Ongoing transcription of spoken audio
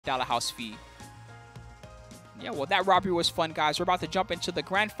house fee. Yeah, well, that robbery was fun, guys. We're about to jump into the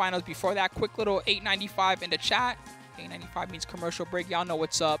grand finals. Before that, quick little $8.95 in the chat. $8.95 means commercial break. Y'all know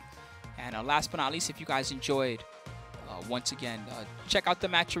what's up. And last but not least, if you guys enjoyed, once again, check out the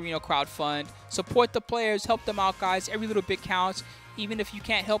Matcherino crowdfund. Support the players. Help them out, guys. Every little bit counts. Even if you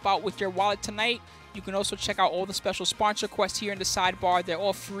can't help out with your wallet tonight, you can also check out all the special sponsor quests here in the sidebar. They're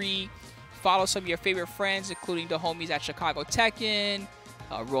all free. Follow some of your favorite friends, including the homies at Chicago Tekken,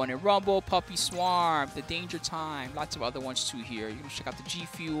 Ronin Rumble, Puppy Swarm, The Danger Time, lots of other ones too here. You can check out the G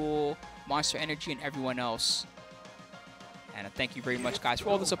Fuel, Monster Energy, and everyone else. And thank you very much, guys, for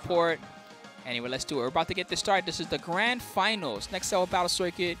all the support. Anyway, let's do it. We're about to get this started. This is the grand finals. Next level battle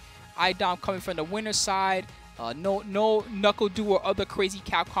circuit. iDom coming from the winner's side. No Knuckle Dew or other crazy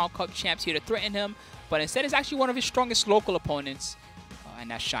Capcom Cup champs here to threaten him. But instead, it's actually one of his strongest local opponents. And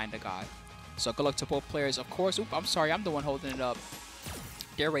that's Shine the God. So good luck to both players, of course. Oop, I'm sorry. I'm the one holding it up.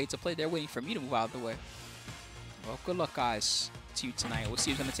 They're ready to play. They're waiting for me to move out of the way. Well, good luck, guys, to you tonight. We'll see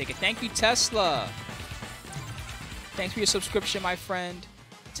who's going to take it. Thank you, Tesla. Thanks for your subscription, my friend.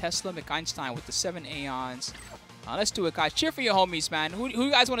 Tesla McEinstein with the 7 Aeons. Let's do it, guys. Cheer for your homies, man. Who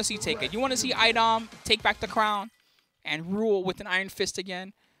you guys want to see take it? You want to see iDom take back the crown and rule with an iron fist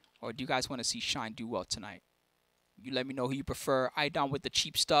again? Or do you guys want to see Shine do well tonight? You let me know who you prefer. iDom with the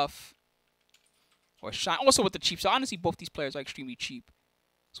cheap stuff. Or Shine also with the cheap stuff. Honestly, both these players are extremely cheap.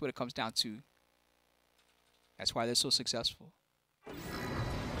 That's what it comes down to. That's why they're so successful.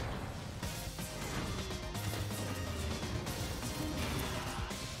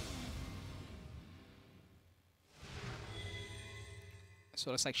 So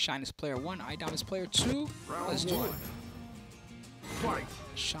it looks like Shine is player 1, iDom is player 2. Let's do it. Fight.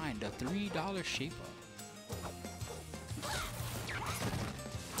 Shine, the $3 shape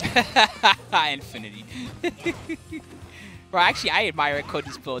up. Infinity. Bro, actually, I admire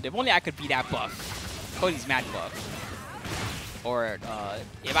Cody's build. If only I could be that buff. Cody's mad buff. Or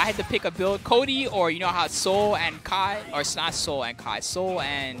if I had to pick a build, Cody, or you know how Soul and Kai, or it's not Soul and Kai, Soul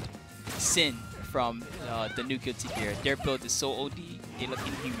and Sin from the new Guilty Gear. Their build is so OD. They look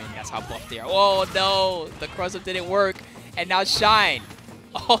inhuman. That's how buff they are. Oh no, the cross-up didn't work. And now Shine,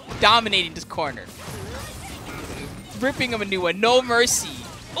 oh, dominating this corner. Ripping him a new one. No mercy.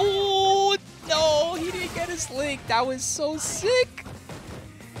 Oh no, he didn't get his link. That was so sick.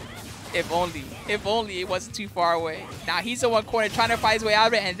 If only it wasn't too far away. Now he's in one corner trying to fight his way out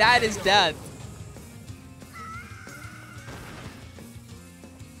of it, and that is death.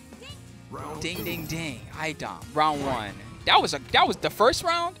 Ding ding ding. iDom. Round 1. That was the first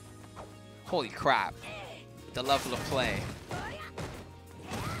round? Holy crap. The level of play.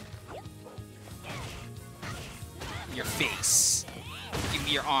 Your face. Give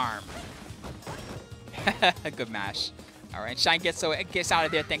me your arm. Good mash. All right, Shine gets out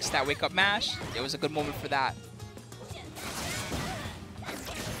of there thanks to that wake up mash. It was a good moment for that.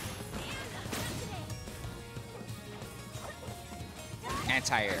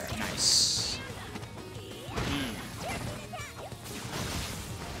 Anti-air, nice.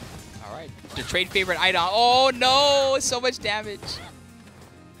 All right, the trade favorite iDom. Oh no, so much damage.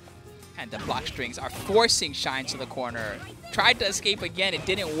 And the block strings are forcing Shine to the corner. Tried to escape again, it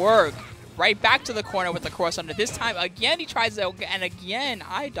didn't work. Right back to the corner with the cross under. This time, again, he tries to, and again,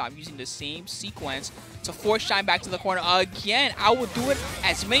 iDom using the same sequence to force Shine back to the corner. Again, I will do it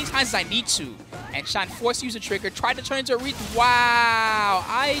as many times as I need to. And Shine forced to use a trigger, tried to turn into a read. Wow,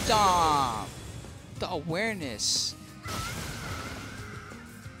 iDom. The awareness.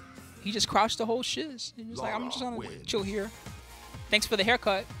 He just crouched the whole shiz. He was like, I'm just gonna chill here. Thanks for the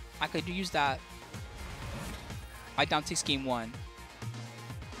haircut. I could use that. iDom takes game 1.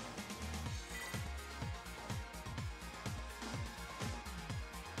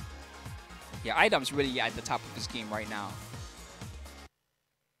 Yeah, iDom's really at the top of his game right now.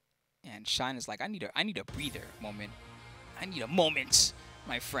 And Shine is like, I need a breather moment. I need a moment,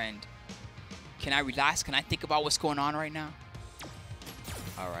 my friend. Can I relax? Can I think about what's going on right now?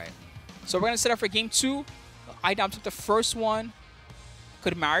 All right. So we're gonna set up for game 2. iDom took the first one.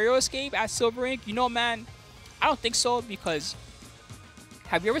 Could Mario escape at Silver Ink? You know, man, I don't think so, because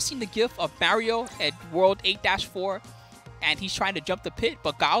have you ever seen the gif of Mario at World 8-4 and he's trying to jump the pit,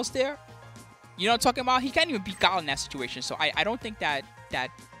 but Guile's there? You know what I'm talking about? He can't even beat Guile in that situation, so I don't think that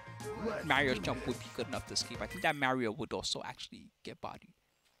Mario's jump would be good enough to escape. I think that Mario would also actually get bodied.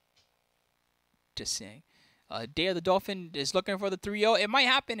 Just saying. Day of the Dolphin is looking for the 3-0. It might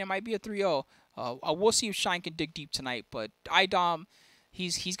happen. It might be a 3-0. We'll see if Shine can dig deep tonight, but iDom,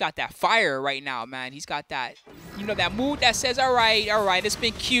 he's got that fire right now, man. He's got that, you know, that mood that says, all right, it's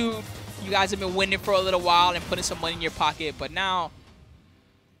been cute. You guys have been winning for a little while and putting some money in your pocket, but now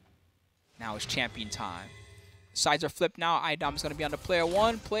Now it's champion time. Sides are flipped now. iDom's going to be on the player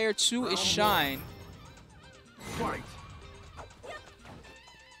 1. Player 2 is Shine.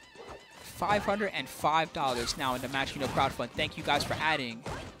 $505 now in the Match crowdfund. Thank you guys for adding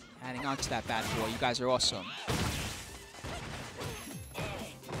on to that bad boy. You guys are awesome.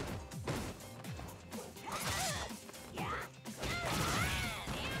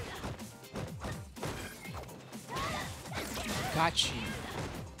 Got you.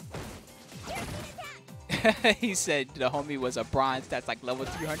 He said the homie was a bronze that's like level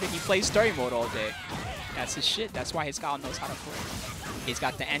 300. He plays story mode all day. That's his shit. That's why his guy knows how to play. He's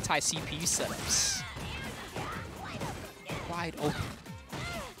got the anti-CPU setups. Wide open.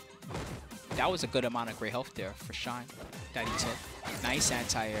 That was a good amount of gray health there for Shine that he took. Nice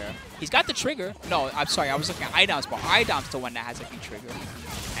anti-air. He's got the trigger. No, I'm sorry. I was looking at iDom's ball. iDom's the one that has a V trigger.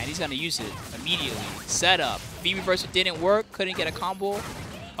 And he's going to use it immediately. Setup. V reversal didn't work. Couldn't get a combo.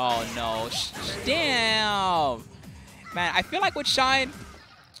 Oh, no. Damn. Man, I feel like with Shine,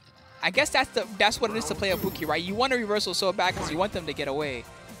 I guess that's what it is to play Ibuki, right? You want a reversal so bad because you want them to get away.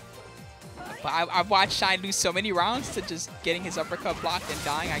 But I've watched Shine lose so many rounds to just getting his uppercut blocked and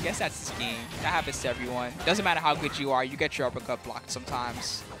dying. I guess that's his game. That happens to everyone. Doesn't matter how good you are, you get your uppercut blocked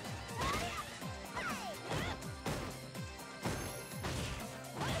sometimes.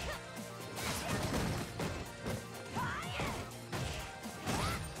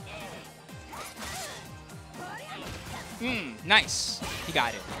 Nice. He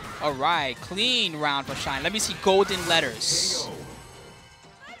got it. All right, clean round for Shine. Let me see golden letters.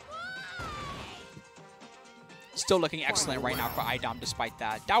 Still looking excellent right now for iDom despite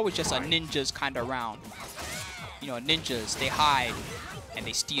that. That was just a ninjas kind of round. You know, ninjas, they hide and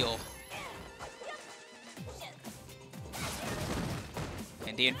they steal.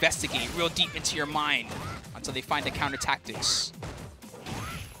 And they investigate real deep into your mind until they find the counter tactics.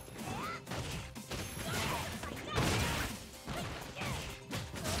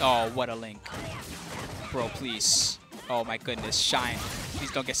 Oh, what a link. Bro, please. Oh my goodness, Shine.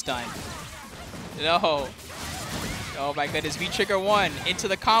 Please don't get stunned. No. Oh my goodness, V-Trigger 1 into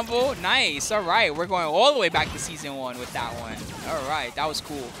the combo. Nice. All right, we're going all the way back to Season 1 with that one. All right, that was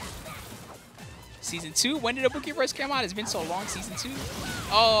cool. Season 2? When did Ibuki first come out? It's been so long, Season 2.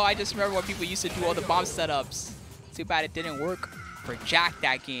 Oh, I just remember when people used to do all the bomb setups. Too bad it didn't work for Jack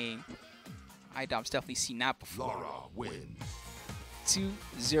that game. iDom's definitely seen that before.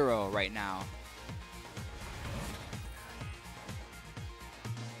 2-0 right now.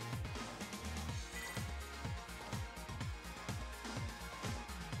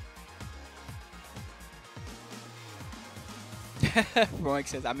 Roic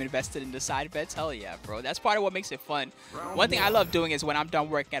says, I'm invested in the side bets. Hell yeah, bro. That's part of what makes it fun. One thing I love doing is when I'm done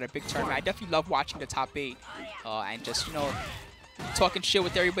working at a big tournament, I definitely love watching the top 8 and just, you know, talking shit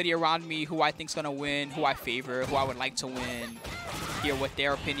with everybody around me, who I think's gonna win, who I favor, who I would like to win, hear what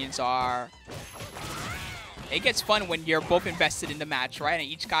their opinions are. It gets fun when you're both invested in the match, right? And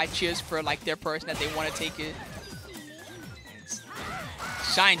each guy cheers for like their person that they want to take it.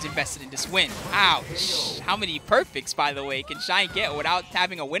 Shine's invested in this win. Ouch. How many perfects, by the way, can Shine get without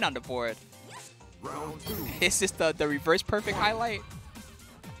having a win on the board? Is this the reverse perfect highlight?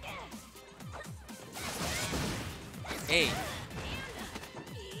 Hey.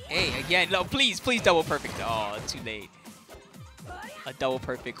 Hey, again. No, please double perfect. Oh, too late. A double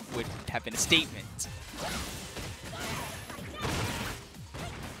perfect would have been a statement.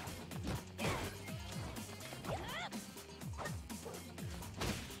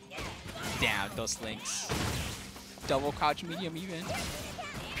 Damn, those links. Double crouch medium even.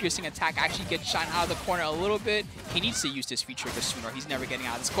 Piercing attack actually gets Shine out of the corner a little bit. He needs to use this V-Trigger sooner. He's never getting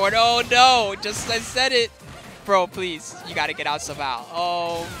out of this corner. Oh no, just I said it. Bro, please, you gotta get out somehow.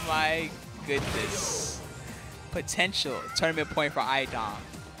 Oh my goodness. Potential tournament point for iDom.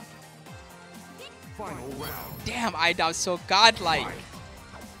 Damn, iDom's so godlike.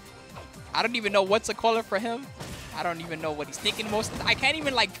 I don't even know what's a caller for him. I don't even know what he's thinking most of the time. I can't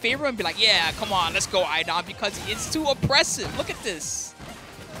even like favor him and be like, yeah, come on, let's go iDom, because it's too oppressive. Look at this.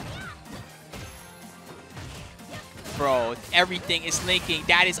 Bro, everything is linking.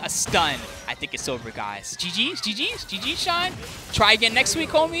 That is a stun. I think it's over, guys. GG's, GG's, GG, Shine. Try again next week,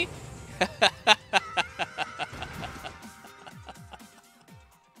 homie.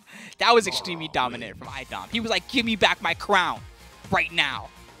 That was extremely dominant from iDom. He was like, give me back my crown right now.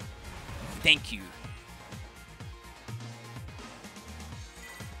 Thank you.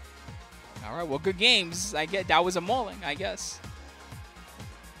 All right, well, good games. I get that was a mauling, I guess.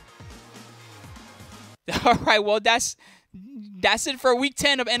 All right, well, that's it for week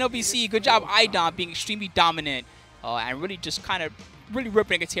 10 of NLBC. Good job, iDom, being extremely dominant and really just kind of really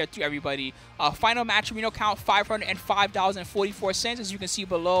ripping a tear through everybody. Final match arena count, $505.44, as you can see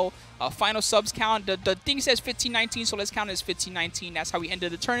below. Final subs count, the thing says 1519, so let's count it as 1519. That's how we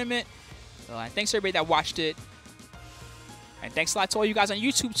ended the tournament. Thanks everybody that watched it. And thanks a lot to all you guys on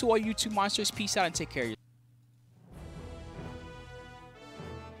YouTube, to all YouTube monsters. Peace out and take care of you.